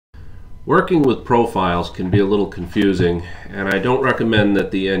Working with profiles can be a little confusing, and I don't recommend that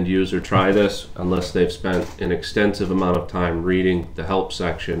the end user try this unless they've spent an extensive amount of time reading the help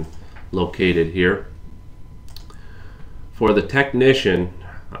section located here. For the technician,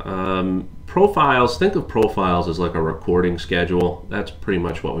 profiles, think of profiles as like a recording schedule. That's pretty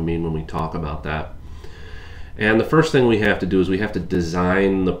much what we mean when we talk about that. And the first thing we have to do is we have to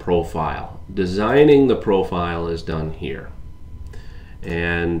design the profile. Designing the profile is done here.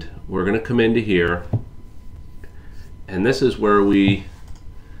 And we're going to come into here, and this is where we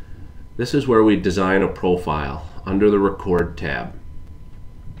design a profile under the Record tab.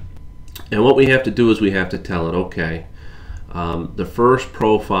 And what we have to do is we have to tell it, okay, the first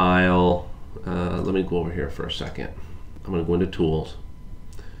profile, let me go over here for a second. I'm going to go into Tools,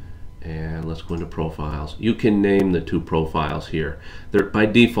 and let's go into Profiles. You can name the two profiles here. By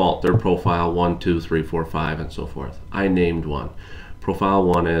default, they're Profile 1, 2, 3, 4, 5, and so forth. I named one. Profile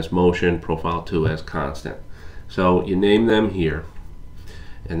 1 as motion, Profile 2 as constant. So you name them here,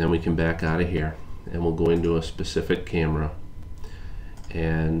 and then we can back out of here, and we'll go into a specific camera,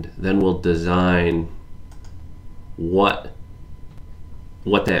 and then we'll design what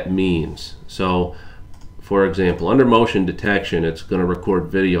that means. So for example, under motion detection, it's going to record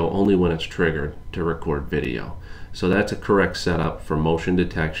video only when it's triggered to record video. So that's a correct setup for motion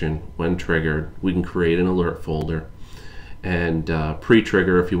detection. When triggered, we can create an alert folder, and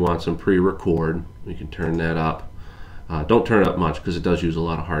pre-trigger, if you want some pre-record, we can turn that up. Don't turn it up much because it does use a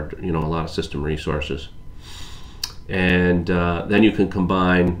lot of a lot of system resources. And then you can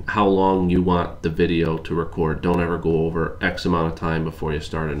combine how long you want the video to record. Don't ever go over X amount of time before you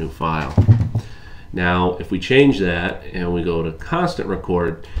start a new file. Now, if we change that and we go to constant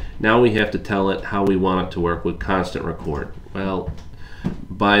record, now we have to tell it how we want it to work with constant record. Well,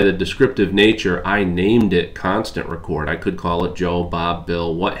 by the descriptive nature, I named it constant record. I could call it Joe, Bob,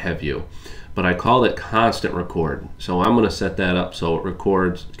 Bill, what have you, but I called it constant record. So I'm going to set that up so it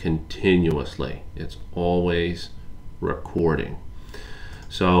records continuously. It's always recording.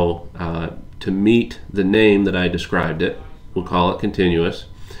 So to meet the name that I described it, we'll call it continuous.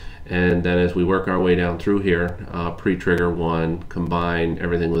 And then as we work our way down through here, pre-trigger 1, combine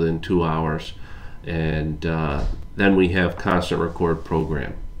everything within 2 hours, and then we have constant record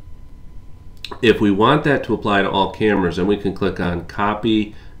program. If we want that to apply to all cameras, then we can click on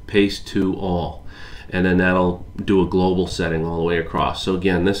copy, paste to all, and then that'll do a global setting all the way across. So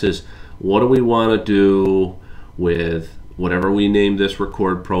again, this is what do we want to do with whatever we named this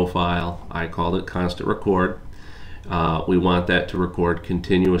record profile. I called it constant record. We want that to record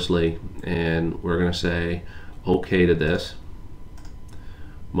continuously, and we're going to say OK to this.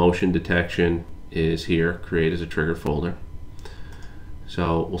 Motion detection is here, create as a trigger folder.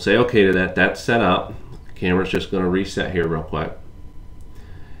 So we'll say OK to that. That's set up. The camera's just going to reset here real quick.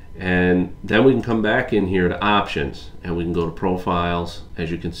 And then we can come back in here to options, and we can go to profiles.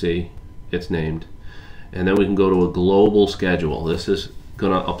 As you can see, it's named. And then we can go to a global schedule. This is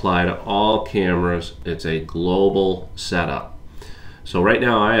going to apply to all cameras. It's a global setup. So right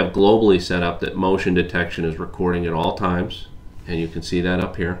now I have globally set up that motion detection is recording at all times, and you can see that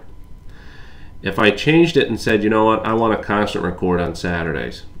up here. If I changed it and said, you know what, I want a constant record on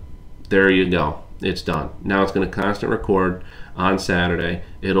Saturdays, there you go, it's done. Now it's going to constant record on Saturday.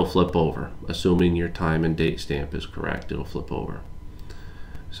 It'll flip over, assuming your time and date stamp is correct. It'll flip over.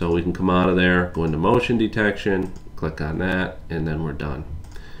 So we can come out of there, go into motion detection, click on that, and then we're done.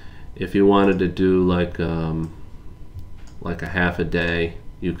 If you wanted to do like a half a day,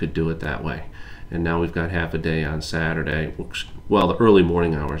 you could do it that way. And now we've got half a day on Saturday, well, the early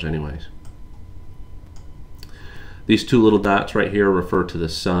morning hours anyways. These two little dots right here refer to the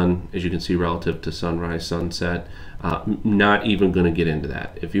sun, as you can see, relative to sunrise, sunset. Not even going to get into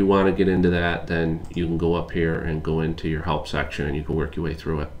that. If you want to get into that, then you can go up here and go into your help section, and you can work your way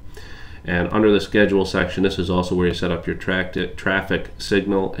through it. And under the schedule section, this is also where you set up your traffic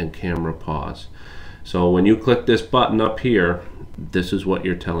signal and camera pause. So when you click this button up here, this is what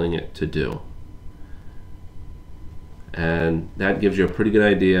you're telling it to do. And that gives you a pretty good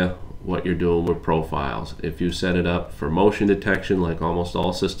idea what you're doing with profiles. If you set it up for motion detection, like almost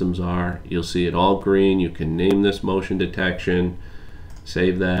all systems are, you'll see it all green. You can name this motion detection,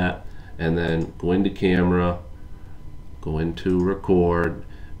 save that, and then go into camera, go into record,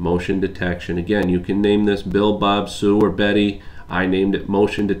 motion detection. Again, you can name this Bill, Bob, Sue, or Betty. I named it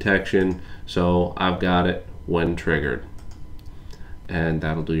motion detection, so I've got it when triggered. And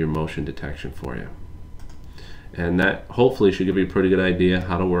that'll do your motion detection for you. And that hopefully should give you a pretty good idea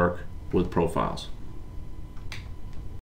how to work with profiles.